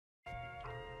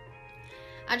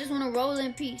I just wanna roll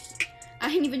in peace. I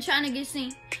ain't even trying to get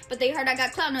seen, but they heard I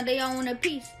got clout, now they all want a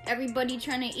piece. Everybody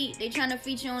trying to eat, they trying to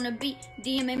feature on a beat.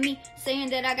 DMing me,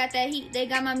 saying that I got that heat. They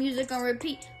got my music on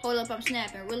repeat. Hold up, I'm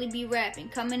snapping, really be rapping.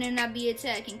 Coming in, I be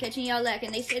attacking, catching y'all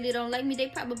lacking. They say they don't like me, they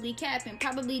probably capping.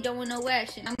 Probably don't want no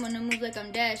action. I'm gonna move like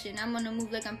I'm dashing, I'm gonna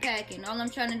move like I'm packing. All I'm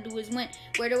trying to do is win.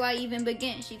 Where do I even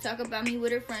begin? She talk about me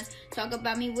with her friends, talk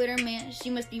about me with her man. She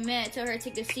must be mad, tell her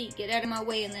take a seat. Get out of my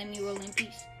way and let me roll in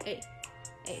peace. Hey,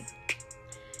 hey.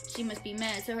 She must be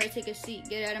mad, tell her take a seat.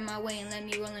 Get out of my way and let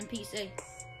me roll in peace. Hey,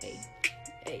 hey.